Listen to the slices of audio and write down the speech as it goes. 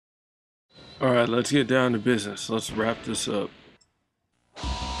Alright, let's get down to business. Let's wrap this up.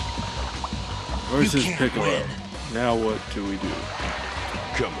 Versus Piccolo. Win. Now what do we do?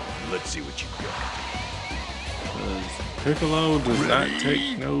 Come on, let's see what you got. Piccolo does not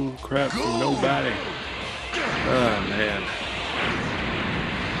take no crap from nobody. Oh man.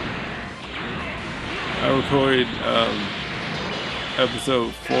 I recorded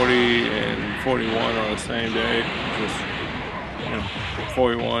episode 40 and 41 on the same day. Just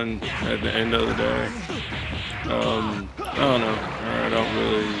 41 at the end of the day. I don't know. I don't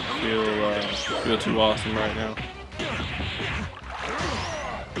really feel too awesome right now.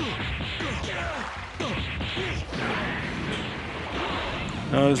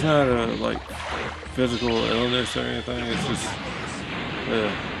 No, it's not a like physical illness or anything. It's just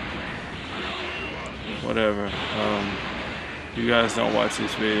whatever. You guys don't watch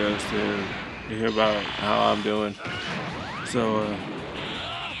these videos to hear about how I'm doing. So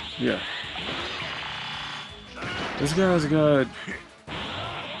yeah. This guy's got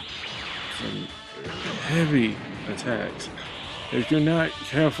some heavy attacks. If you're not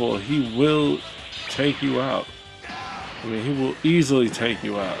careful, he will take you out. I mean, he will easily take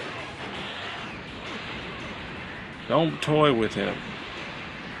you out. Don't toy with him.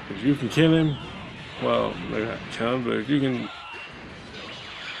 If you can kill him, well, maybe not kill him, but if you can...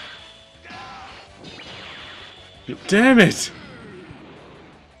 Damn it!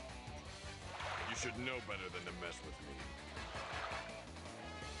 You should know better than to mess with me.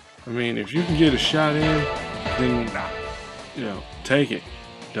 I mean, if you can get a shot in, then, you know, take it.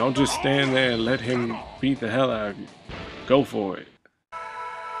 Don't just stand there and let him beat the hell out of you. Go for it.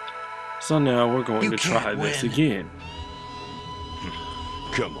 So now we're going to try this again.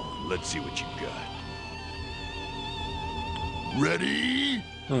 Come on, let's see what you got. Ready?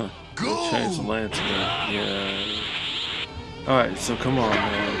 Huh. Go! Change the landscape. Yeah. Alright, so come on,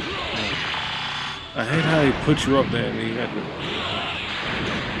 man. I hate how he puts you up there and you have to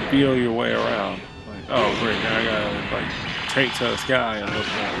feel your way around. Like, oh great, now I gotta like take to the sky and look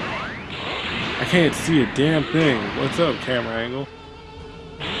at it. I can't see a damn thing. What's up, camera angle?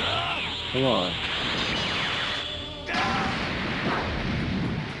 Come on.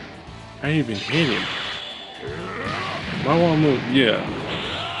 I didn't even hit him. My one move, yeah.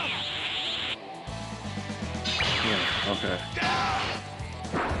 Yeah, okay.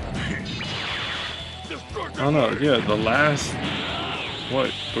 I don't know, yeah, the last,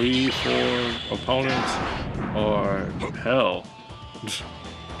 what, 3-4 opponents are hell.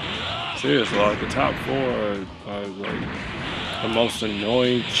 Seriously, like the top 4 are like the most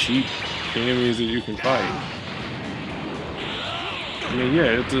annoying, cheap enemies that you can fight. I mean,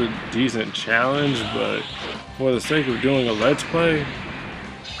 yeah, it's a decent challenge, but for the sake of doing a let's play,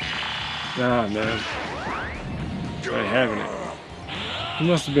 nah, man, I ain't having it. He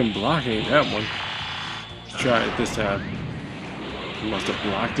must have been blocking that one. Let's try it this time. He must have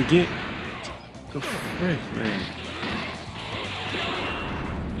blocked again. The frick, man.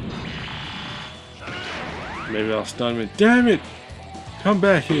 Maybe I'll stun him. Damn it! Come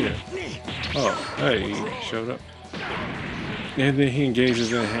back here. Oh, hey, he showed up. And then he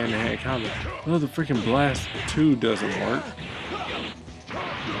engages in hand-to-hand combat. Oh, the freaking Blast 2 doesn't work.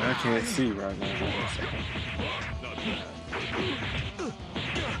 I can't see right now.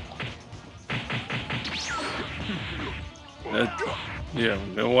 Yeah,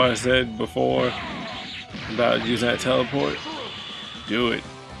 know what I said before about using that teleport? Do it.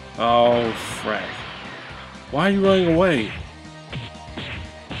 Oh, frack. Why are you running away?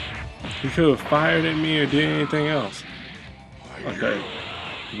 He could have fired at me or did anything else. Okay,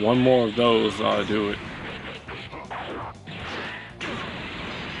 one more of those ought to do it.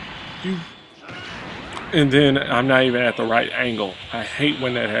 And then I'm not even at the right angle. I hate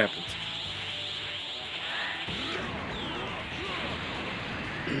when that happens.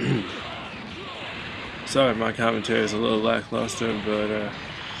 Sorry, my commentary is a little lackluster, but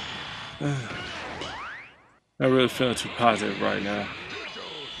not really feeling too positive right now.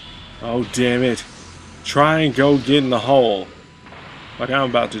 Oh, damn it. Try and go get in the hole. Like I'm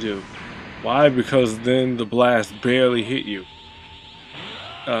about to do. Why? Because then the blast barely hit you.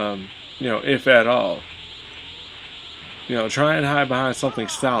 You know, if at all. You know, try and hide behind something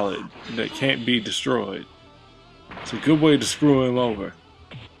solid that can't be destroyed. It's a good way to screw him over.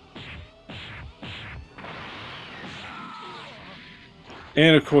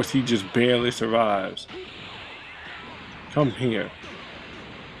 And of course he just barely survives. Come here.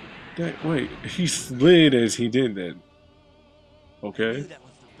 Wait, he slid as he did that. Okay. That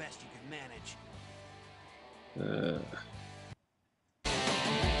was the best you could manage.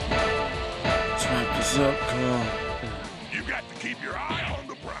 Let's wrap this up. Come on. You got to keep your eye on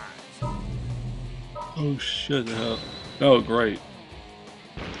the prize. Oh shit the hell. Oh great.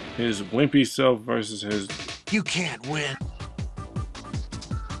 His wimpy self versus his... You can't win.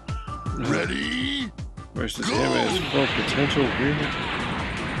 Ready? Versus him as full potential, really?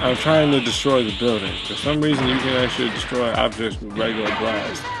 I'm trying to destroy the building. For some reason you can actually destroy objects with regular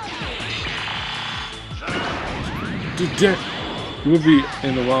blast. You would be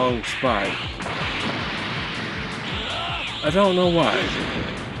in the wrong spot. I don't know why.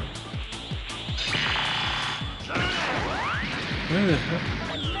 Where the hell?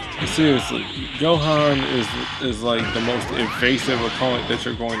 Seriously, Gohan is like the most evasive opponent that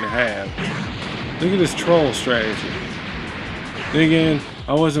you're going to have. Look at this troll strategy. Then again,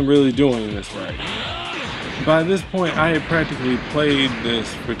 I wasn't really doing this right. By this point, I had practically played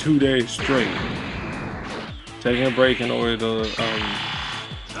this for 2 days straight. Taking a break in order to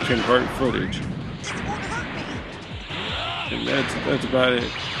convert footage. And that's about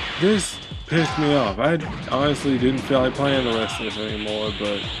it. This pissed me off. I honestly didn't feel like playing the rest of this anymore,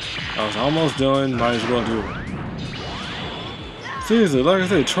 but I was almost done, might as well do it. Seriously, like I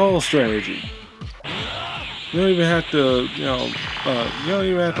said, troll strategy. You don't even have to, you don't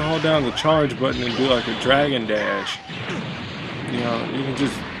even have to hold down the charge button and do like a dragon dash. You know, you can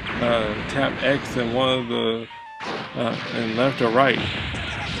just tap X and one of the, and left or right.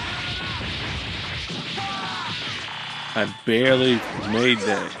 I barely made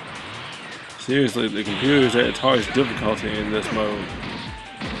that. Seriously, the computer's at its hardest difficulty in this mode.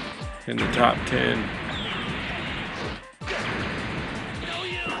 In the top 10.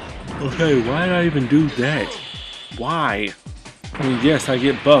 Okay, why did I even do that? Why? I mean, yes, I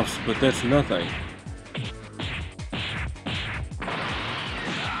get buffs, but that's nothing.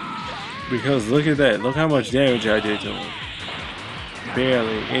 Because look at that. Look how much damage I did to him.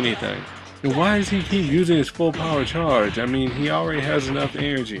 Barely anything. And why does he keep using his full power charge? I mean, he already has enough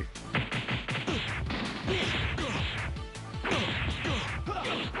energy.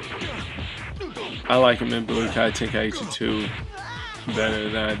 I like him in Budokai Tenkaichi 2 better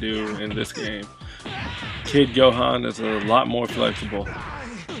than I do in this game. Kid Gohan is a lot more flexible.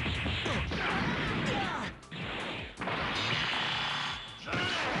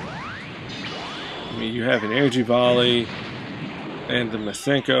 I mean, you have an energy volley and the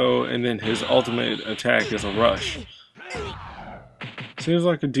Masenko, and then his ultimate attack is a rush. Seems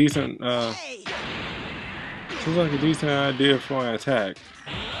like a decent idea for an attack.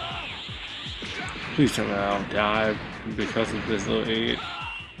 Please tell me I don't die because of this little idiot.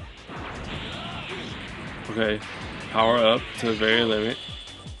 Okay, power up to the very limit.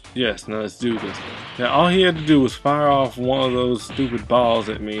 Yes, now let's do this. Now all he had to do was fire off one of those stupid balls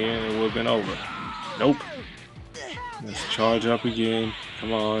at me and it would have been over. Nope. Let's charge up again.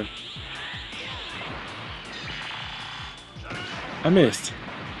 Come on. I missed.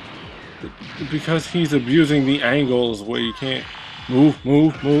 Because he's abusing the angles where you can't move.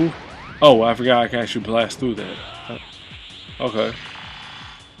 Oh, I forgot I can actually blast through that. Okay.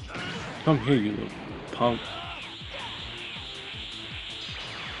 Come here, you little punk.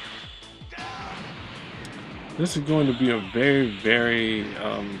 This is going to be a very, very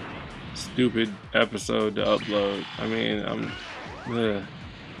stupid episode to upload. I mean,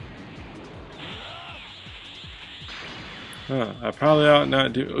 I probably ought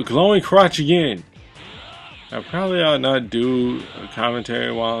not do glowing crotch again. I probably ought not do a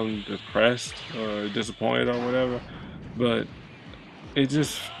commentary while I'm depressed or disappointed or whatever, but it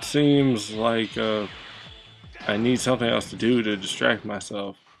just seems like I need something else to do to distract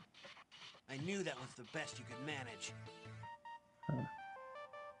myself. I knew that was the best you could manage.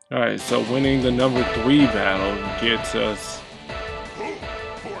 Alright, so winning the number 3 battle gets us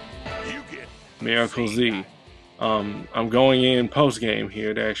Miracle Z. I'm going in post-game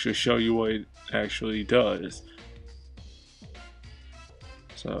here to actually show you what it actually does.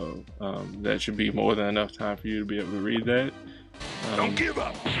 So that should be more than enough time for you to be able to read that. Don't give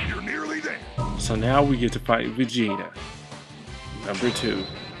up. You're nearly there. So now we get to fight Vegeta, number 2.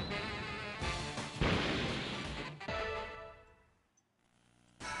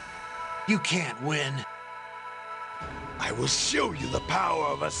 You can't win. I will show you the power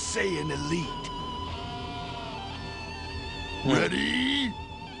of a Saiyan elite. Ready?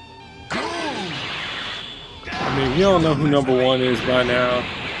 Go! I mean, if you don't know who number 1 is by now,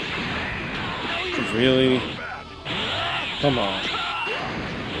 really? Come on.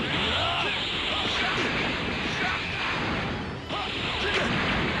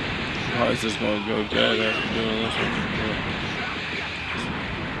 How is this going to go bad after doing this one?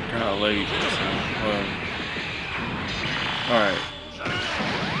 Kind of late. So, alright.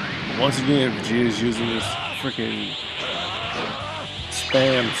 Once again, Vegeta's using this freaking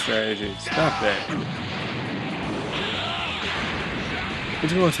spam strategy. Stop that.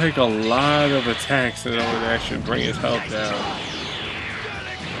 It's going to take a lot of attacks in order to actually bring his health down.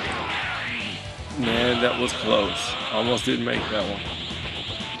 Man, that was close. Almost didn't make that one.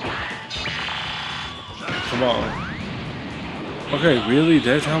 Come on. Okay, really?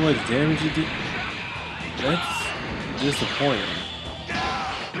 That's how much damage you did? That's disappointing.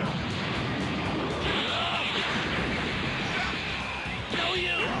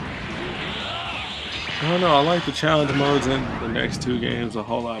 I don't know, I like the challenge modes in the next two games a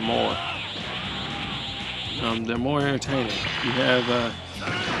whole lot more. They're more entertaining. You have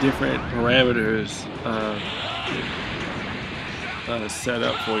different parameters set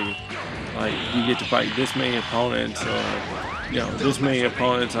up for you. Like, you get to fight this many opponents, or this many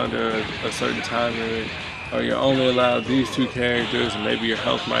opponents under a certain time limit, or you're only allowed these two characters, and maybe your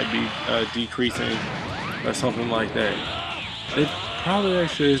health might be decreasing, or something like that. It probably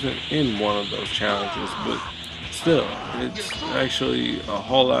actually isn't in one of those challenges, but still, it's actually a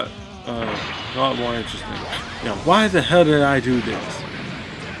whole lot more interesting. Why the hell did I do this?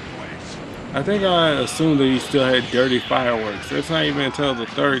 I think I assumed that he still had dirty fireworks. That's not even until the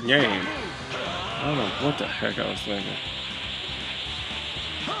third game. I don't know what the heck I was thinking.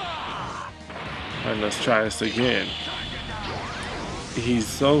 Alright, let's try this again. He's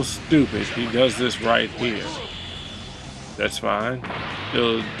so stupid, he does this right here. That's fine.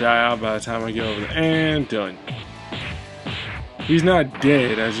 He'll die out by the time I get over there. And done. He's not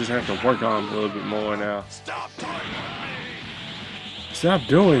dead, I just have to work on him a little bit more now. Stop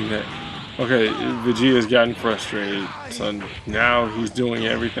doing that. Okay, Vegeta's gotten frustrated, so now he's doing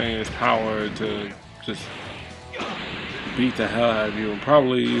everything in his power to just beat the hell out of you and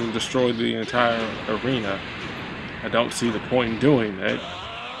probably even destroy the entire arena. I don't see the point in doing that.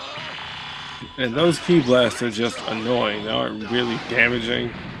 And those key blasts are just annoying. They aren't really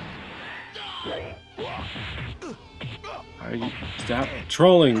damaging. Stop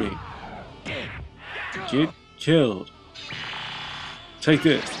trolling me. Get killed. Take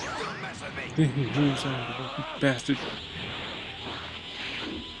this. Bastard.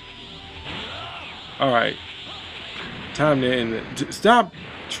 Alright. Time to end it. Stop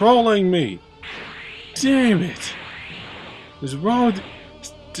trolling me. Damn it. What's wrong with...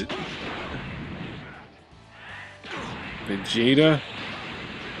 Vegeta,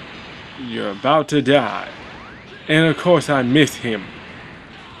 you're about to die. And of course I miss him.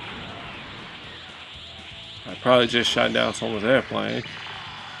 I probably just shot down someone's airplane.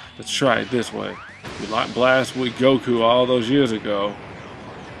 Let's try it this way. We locked blast with Goku all those years ago.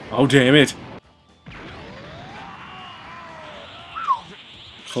 Oh damn it!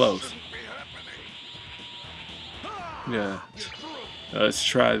 Close. Yeah. Let's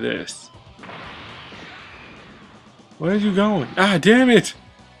try this. Where are you going? Ah, damn it!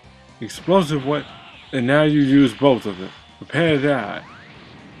 Explosive what? And now you use both of them. Prepare to die.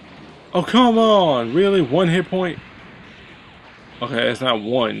 Oh, come on! Really? One hit point? Okay, that's not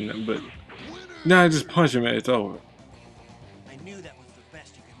one, but... Nah, just punch him and it's over. I knew that was the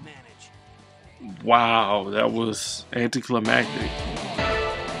best you could manage. Wow, that was anticlimactic.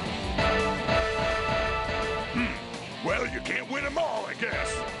 Well, you can't win them all, I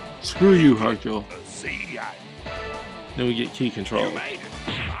guess. Screw you, Hercule. See, Then we get key control. you made it.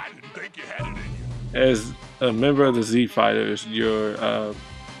 I didn't think you had it in you. As a member of the Z Fighters, your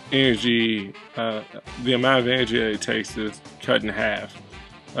energy, the amount of energy that it takes is cut in half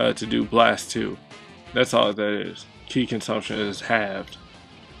to do Blast 2. That's all that is. Key consumption is halved.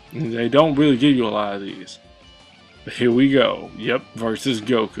 And they don't really give you a lot of these. But here we go. Yep, versus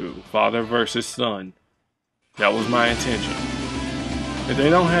Goku. Father versus son. That was my intention. And they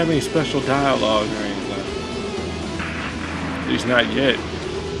don't have any special dialogue or anything. At least not yet.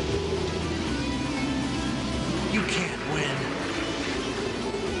 You can't win.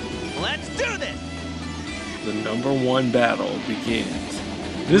 Let's do this! The #1 battle begins.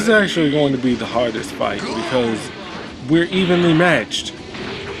 This is actually going to be the hardest fight because we're evenly matched.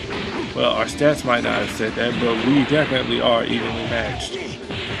 Well, our stats might not have said that, but we definitely are evenly matched.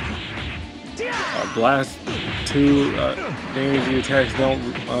 Our Blast 2 energy attacks don't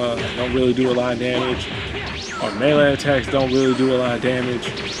really do a lot of damage. Our melee attacks don't really do a lot of damage.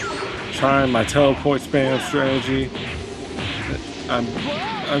 Trying my teleport spam strategy,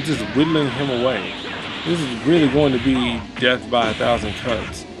 I'm just whittling him away. This is really going to be death by 1,000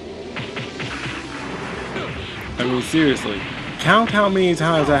 cuts. I mean, seriously, count how many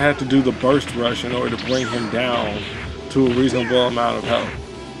times I have to do the burst rush in order to bring him down to a reasonable amount of health.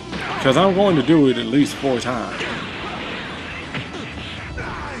 Because I'm going to do it at least 4 times.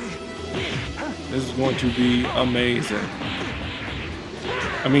 This is going to be amazing.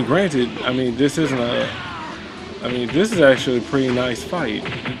 I mean, granted, I mean, this isn't a... I mean, this is actually a pretty nice fight.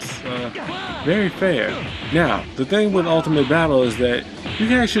 It's very fair. Now, the thing with Ultimate Battle is that you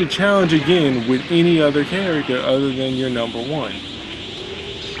can actually challenge again with any other character other than your number 1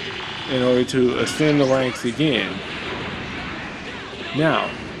 in order to ascend the ranks again.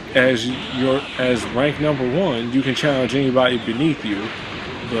 Now, as rank number 1, you can challenge anybody beneath you,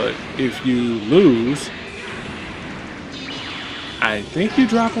 but if you lose, I think you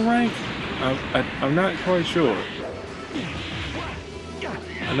drop a rank. I'm not quite sure.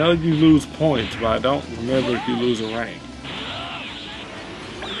 I know you lose points, but I don't remember if you lose a rank.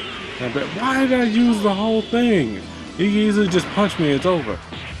 I bet, why did I use the whole thing? You can easily just punch me, it's over.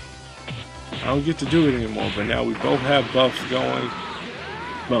 I don't get to do it anymore, but now we both have buffs going.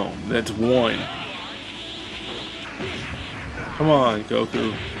 Boom, that's 1. Come on,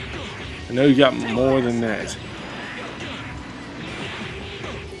 Goku. I know you got more than that.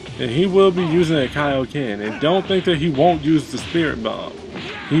 And he will be using a Kaioken. And don't think that he won't use the Spirit Bomb.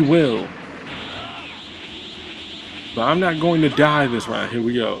 He will. But I'm not going to die this round. Here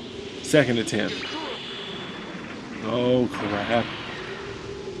we go. Second attempt. Oh, crap.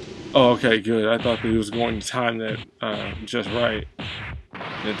 Oh, okay, good. I thought that he was going to time that just right.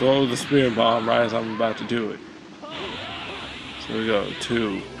 And throw the Spirit Bomb right as I'm about to do it. So we go.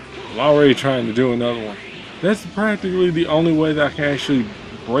 2. I'm already trying to do another one. That's practically the only way that I can actually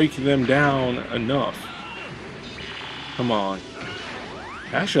break them down enough. Come on.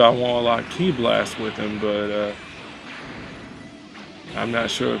 Actually, I want a lot of Ki Blast with him, but I'm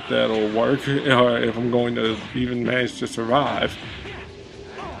not sure if that'll work or if I'm going to even manage to survive.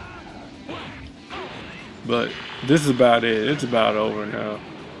 But this is about it. It's about over now.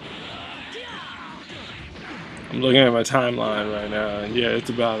 I'm looking at my timeline right now, and yeah, it's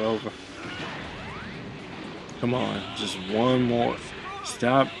about over. Come on, just one more.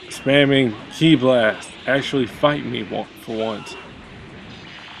 Stop spamming Ki Blast. Actually fight me for once.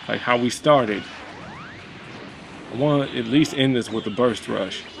 Like how we started. I want to at least end this with a Burst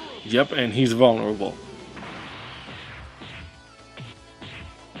Rush. Yep, and he's vulnerable.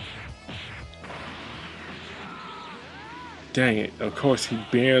 Dang it, of course he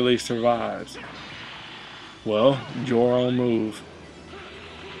barely survives. Well, your own move.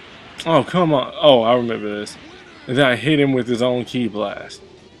 Oh, come on. Oh, I remember this. And then I hit him with his own Ki Blast.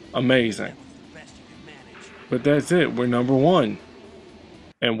 Amazing. But that's it. We're number 1.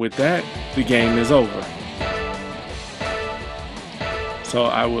 And with that, the game is over. So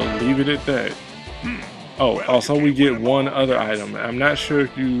I will leave it at that. Oh, also we get one other item. I'm not sure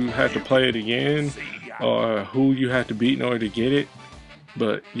if you have to play it again or who you have to beat in order to get it.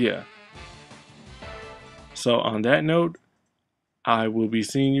 But yeah. So on that note, I will be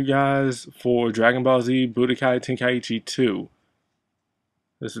seeing you guys for Dragon Ball Z Budokai Tenkaichi 2.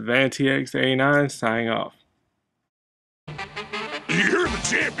 This is VanTX89 signing off. You're the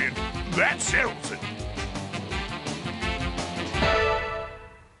champion. That settles it.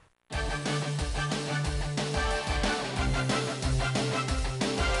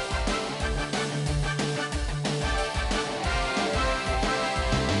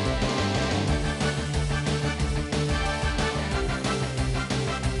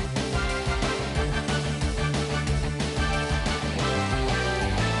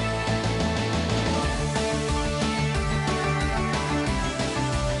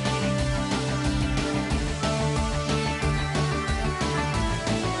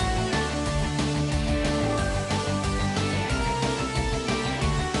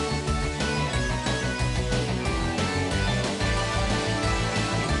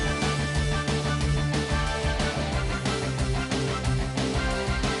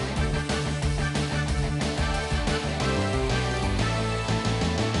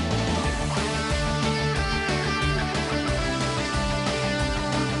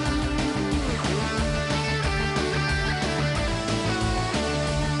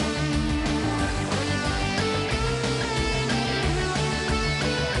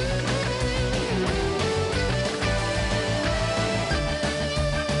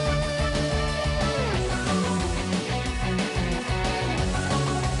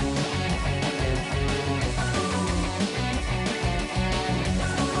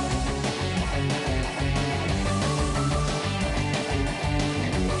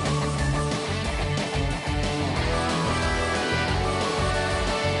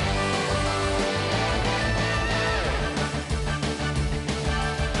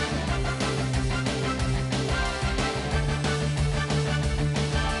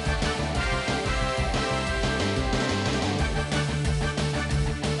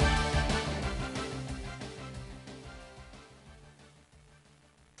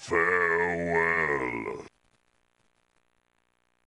 fair.